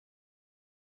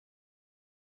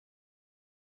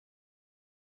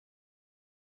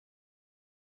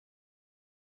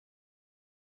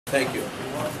Thank you.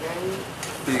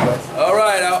 Here you go. All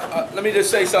right, let me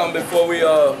just say something before we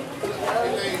go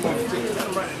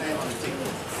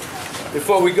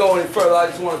any further. I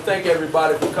just want to thank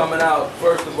everybody for coming out,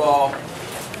 first of all,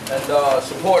 and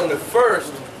supporting the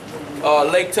first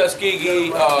Lake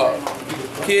Tuskegee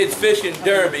Kids Fishing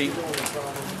Derby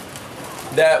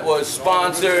that was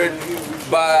sponsored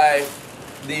by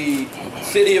the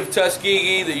City of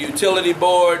Tuskegee, the Utility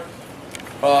Board,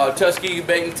 Tuskegee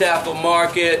Bait and Tackle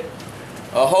Market,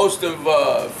 a host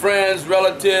of friends,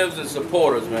 relatives, and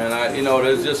supporters, man. You know,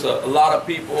 there's just a lot of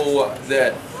people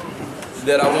that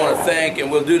I want to thank,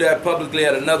 and we'll do that publicly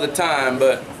at another time,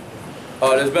 but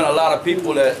there's been a lot of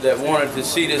people that wanted to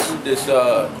see this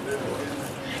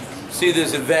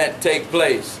event take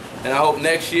place. And I hope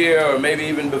next year, or maybe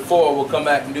even before, we'll come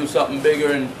back and do something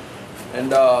bigger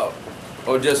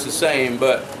or just the same.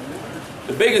 But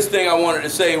the biggest thing I wanted to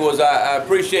say was I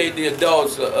appreciate the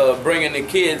adults bringing the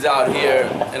kids out here,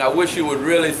 and I wish you would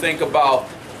really think about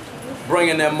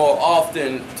bringing them more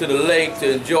often to the lake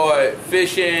to enjoy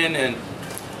fishing and,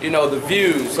 you know, the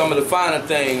views, some of the finer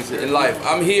things in life.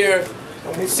 I'm here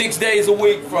 6 days a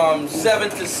week from 7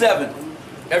 to 7.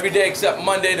 Every day except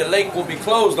Monday. The lake will be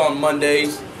closed on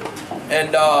Mondays,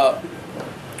 and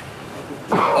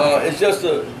it's just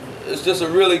a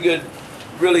really good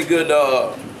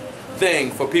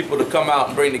thing for people to come out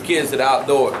and bring the kids to the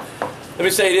outdoors. Let me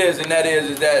say this, and that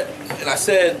is that, and I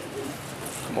said,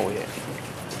 come over here.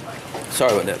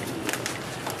 Sorry about that.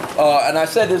 And I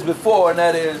said this before, and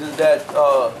that is that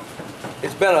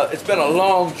it's been a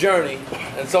long journey,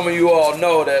 and some of you all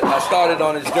know that I started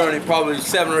on this journey probably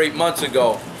 7 or 8 months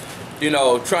ago. You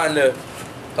know, trying to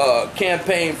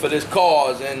campaign for this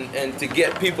cause and to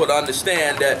get people to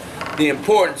understand that the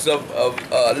importance of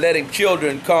letting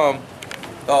children come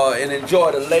and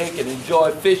enjoy the lake and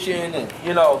enjoy fishing, and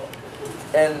you know,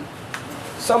 and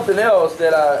something else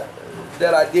that I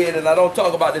did, and I don't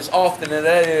talk about this often, and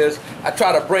that is I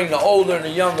try to bring the older and the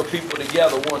younger people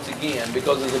together once again,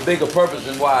 because there's a bigger purpose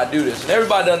in why I do this, and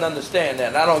everybody doesn't understand that,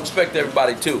 and I don't expect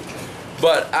everybody to.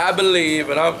 But I believe,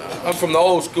 and I'm from the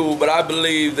old school, but I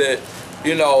believe that,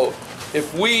 you know,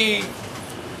 if we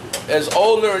as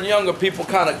older and younger people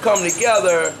kind of come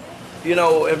together, you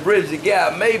know, and bridge the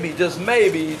gap, maybe, just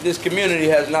maybe, this community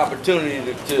has an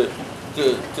opportunity to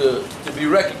be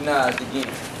recognized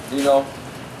again, you know.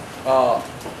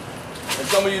 And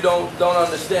some of you don't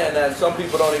understand that, and some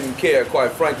people don't even care,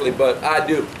 quite frankly, but I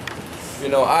do. You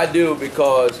know, I do,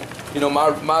 because, you know,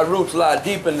 my roots lie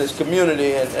deep in this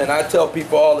community, and I tell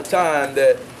people all the time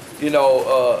that, you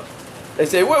know, they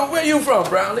say, where you from,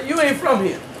 Brownlee? You ain't from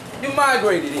here. You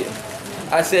migrated here.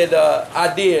 I said,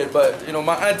 I did, but, you know,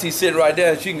 my auntie's sitting right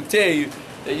there, and she can tell you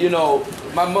that, you know,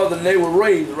 my mother and they were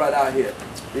raised right out here,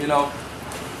 you know,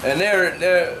 and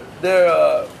they're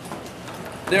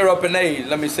up in age,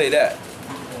 let me say that,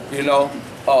 you know.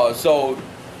 So,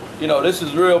 you know, this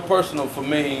is real personal for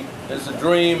me. It's a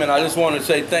dream, and I just want to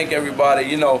say thank everybody,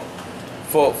 you know,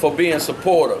 for being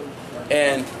supportive.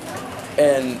 And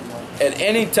at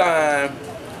any time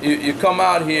you come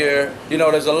out here, you know,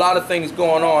 there's a lot of things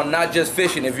going on, not just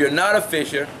fishing. If you're not a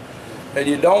fisher and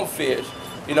you don't fish,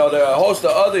 you know, there are a host of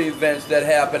other events that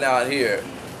happen out here.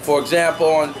 For example,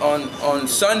 on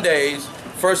Sundays,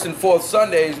 first and fourth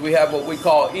Sundays, we have what we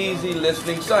call Easy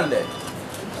Listening Sundays.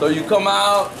 So you come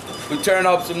out, we turn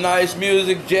up some nice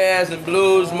music, jazz and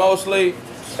blues mostly,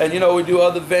 and you know, we do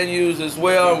other venues as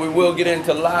well, and we will get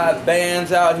into live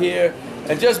bands out here,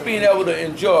 and just being able to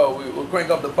enjoy. We'll crank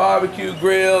up the barbecue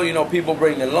grill, you know, people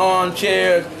bring their lawn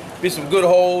chairs, be some good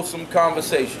wholesome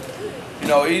conversation. You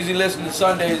know, Easy Listening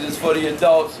Sundays is for the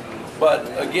adults, but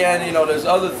again, you know, there's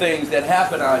other things that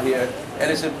happen out here, and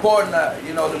it's important that,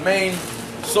 you know, the main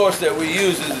source that we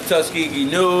use is the Tuskegee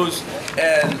News,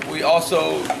 and we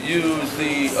also use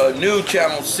the new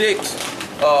Channel 6,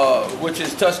 which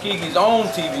is Tuskegee's own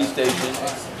TV station.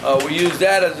 We use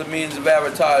that as a means of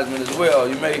advertisement as well.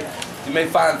 You may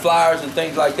find flyers and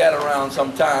things like that around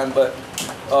sometime, but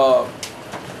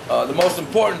the most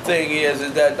important thing is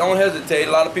that don't hesitate.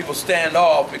 A lot of people stand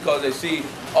off because they see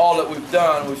all that we've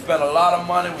done. We've spent a lot of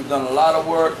money, we've done a lot of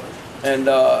work, and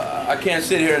I can't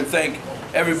sit here and thank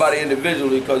everybody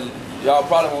individually, because y'all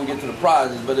probably won't get to the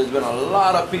prizes, but there's been a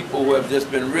lot of people who have just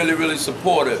been really, really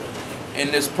supportive in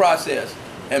this process.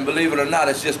 And believe it or not,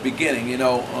 it's just beginning. You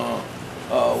know,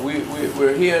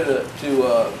 we're here to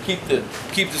keep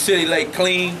the city lake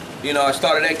clean. You know, I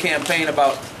started that campaign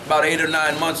about 8 or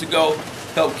 9 months ago.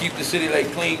 Help keep the city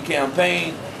lake clean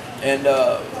campaign, and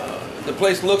the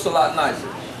place looks a lot nicer.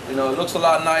 You know, it looks a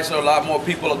lot nicer. A lot more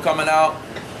people are coming out.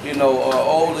 You know,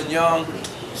 old and young.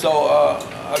 So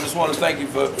I just want to thank you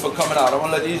for coming out. I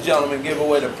want to let these gentlemen give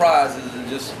away the prizes and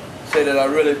just say that I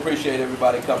really appreciate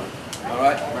everybody coming. All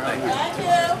right? Thank you. Thank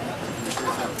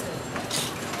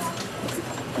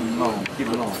you. Keep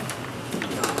it on.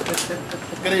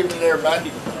 Good evening,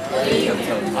 everybody. I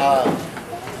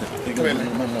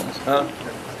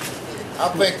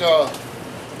think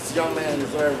this young man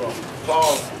deserves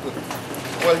applause for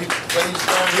what he's done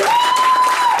here.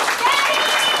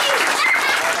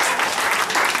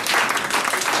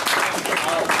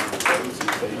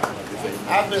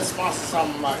 I've been sponsoring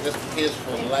something like this for kids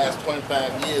for the last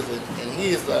 25 years, and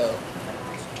he's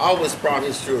always brought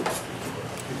his children.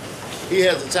 He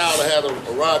has a child that had a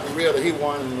rod and reel that he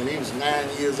won when he was 9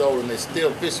 years old, and they're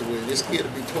still fishing with him. This kid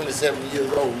will be 27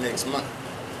 years old next month.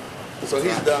 So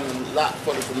he's done a lot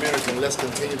for the community, and let's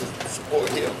continue to support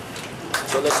him.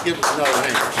 So let's give him another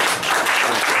hand.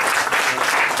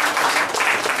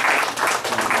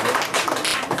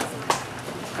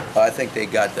 I think they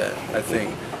got that. I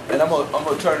think, and I'm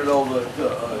gonna turn it over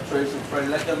to Tracy and Freddie.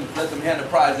 Let them hand the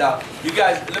prize out. You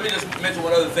guys, let me just mention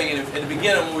one other thing. In the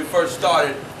beginning, when we first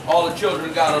started, all the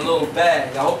children got a little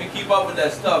bag. I hope you keep up with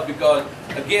that stuff because,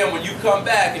 again, when you come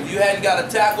back, if you hadn't got a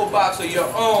tackle box of your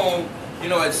own, you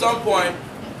know, at some point,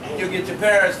 you'll get your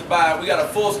parents to buy it. We got a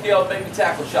full-scale baby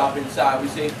tackle shop inside. We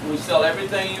sell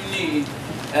everything you need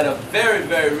at a very,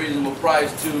 very reasonable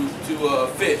price to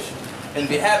fish. And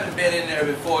if you haven't been in there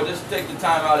before, just take the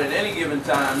time out at any given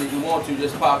time. If you want to,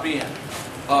 just pop in.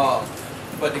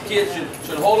 But the kids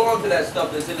should hold on to that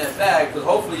stuff that's in that bag because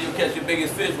hopefully you'll catch your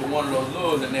biggest fish with one of those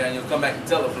lures in there and you'll come back and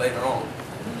tell us later on.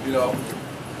 You know,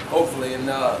 hopefully. And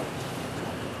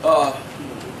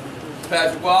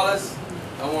Patrick Wallace,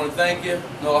 I want to thank you.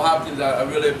 Noah Hopkins, I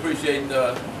really appreciate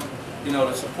the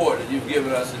support that you've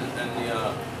given us and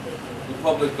the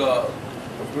public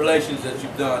relations that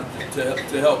you've done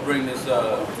to help bring this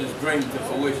dream to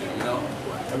fruition. You know,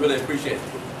 I really appreciate it.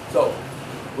 So,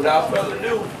 without further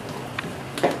ado.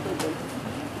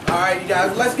 All right, you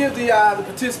guys, let's give the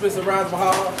participants a round of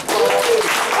applause.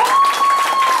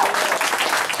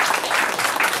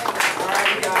 All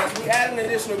right, you guys, we added an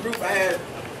additional group. I had a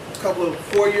couple of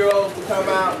 4-year-olds to come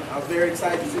out. I was very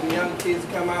excited to see the younger kids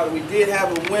come out. We did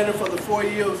have a winner for the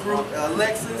 4-year-old group,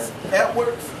 Alexis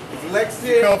Edwards. Alexis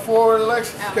here. Come forward,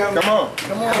 Alexis. Come on.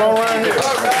 Come on around here. All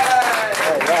right.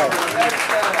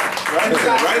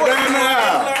 Right down the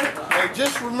aisle. Hey,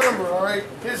 just remember, all right,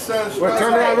 his son's... Well,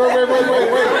 turn around, wait.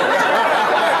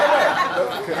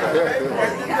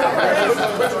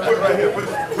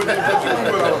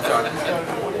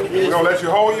 We're going to let you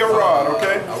hold your rod,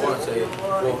 okay? I want to say it.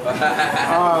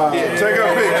 Take a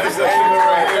picture.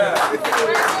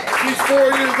 She's 4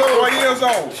 years old. 4 years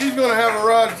old. She's going to have a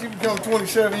rod and she becomes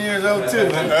 27 years old, too.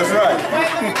 That's right.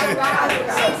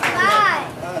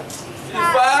 She's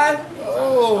 5?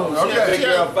 Oh, Okay, big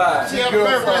girl 5. she have a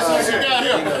birthday, so she got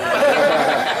him.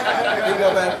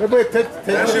 Wait,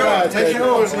 take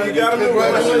yours. You got to do it.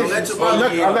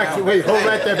 Wait, hold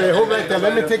right there, baby. Hold right there.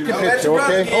 Let me take your picture,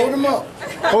 okay? Hold him up.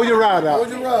 Hold your rod out. Hold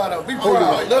your rod up. Be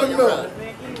proud. Let him know.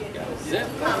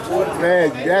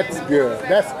 Man, that's good.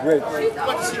 That's great.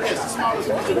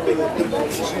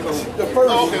 The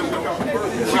first,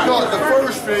 she caught the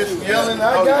first fish, yelling, I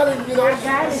got it, you know.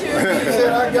 She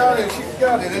said, I got it, she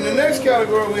got it. In the next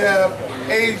category, we have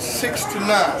age 6 to 9.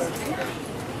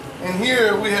 And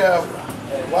here we have,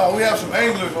 wow, we have some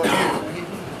anglers on here.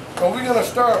 So we're going to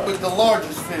start with the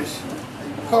largest fish,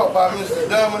 caught by Mr.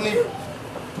 Dominique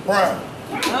Brown.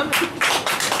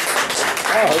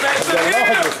 Oh, the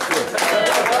largest fish.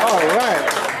 All right.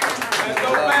 The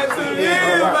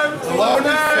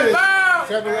largest fish.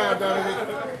 Turn around, Dominic.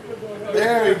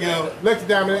 There we go. Look,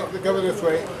 Dominic. Look over this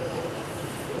way.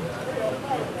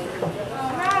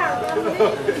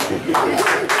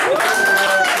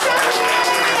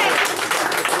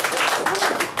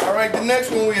 All right, the next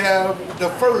one we have the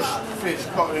first fish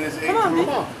caught in this age group.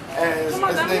 And his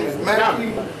name is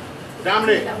Matthew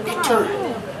Dominic. Turk.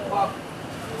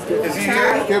 Is he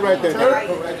here? Get right there. Turk?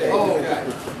 Oh,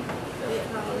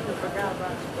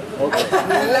 okay. She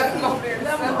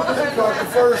caught the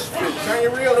first fish. Turn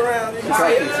your reel around. You can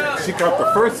see it. She caught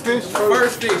the first fish.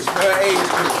 First fish, her age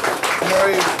group. Her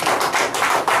age,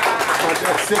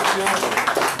 That's 6 years.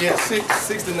 Yeah,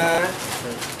 6 to 9.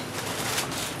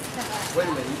 wait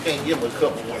a minute, you can't give him a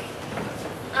cup away.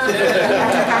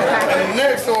 And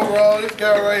next overall, this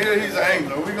guy right here, he's an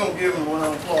angler. We're going to give him one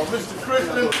on the floor. Mr.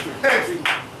 Christian Henry.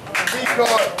 He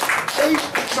caught 8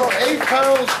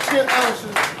 pounds, 10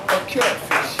 ounces of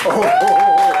catfish. 8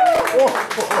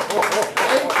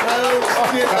 pounds,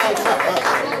 10 ounces.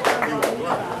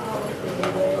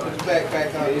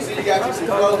 Back on. You see, you got you some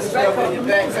clothes and stuff in your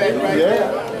backpack right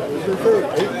there.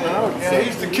 Yeah,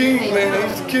 he's the king, man.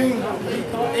 He's the king.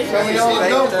 Some of y'all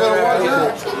adults better watch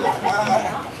out.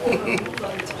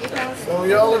 Some of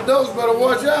y'all adults better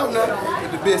watch out now.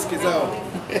 With the biscuits on.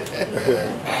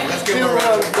 Let's give him a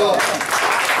round of applause.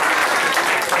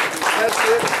 That's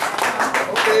it.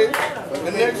 Okay.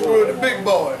 The next group are the big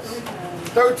boys.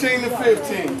 13 to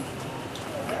 15.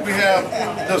 We have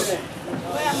the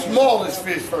smallest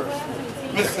fish first.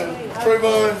 Mr.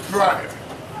 Trayvon Dreyer.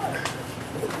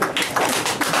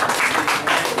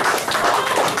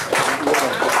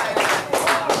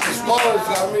 Smallest,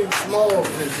 I mean small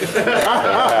fish. He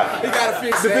got a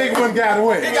fish sandwich. The big one got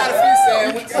away. He got a fish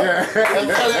sandwich. As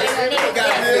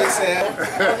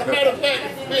a matter of fact,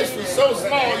 the fish was so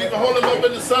small you can hold him up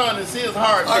in the sun and see his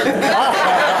heart.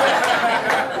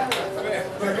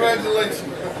 Congratulations.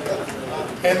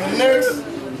 And the next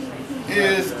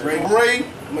is Ray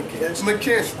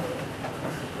McKinstry.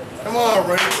 Come on,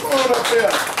 Ray. Come on up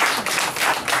there.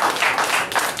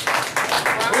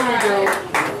 Here we go.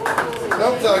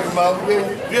 I'm talking about.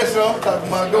 Yes, sir. I'm talking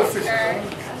about. Go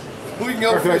fishing. We can go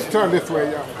Okay, fishing. turn this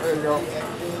way, y'all. There you go.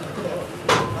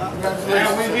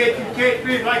 Congratulations. we get you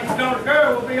catfish like you done a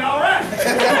girl, we'll be all right.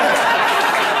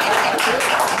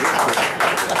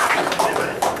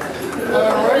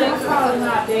 All right.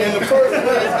 And the first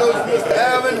place goes to Mr.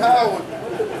 Alvin Howard.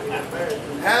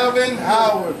 Alvin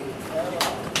Howard.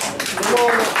 Come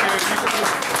on up here.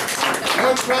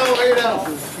 1 pound, 8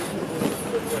 ounces.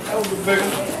 That was a big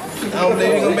one. I don't think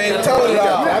he's gonna make the total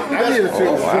off. I need to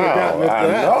figure this out. I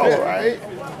know, right?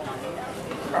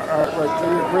 All right, wait,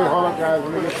 hold on, guys.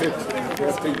 Let me get this.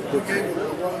 Okay.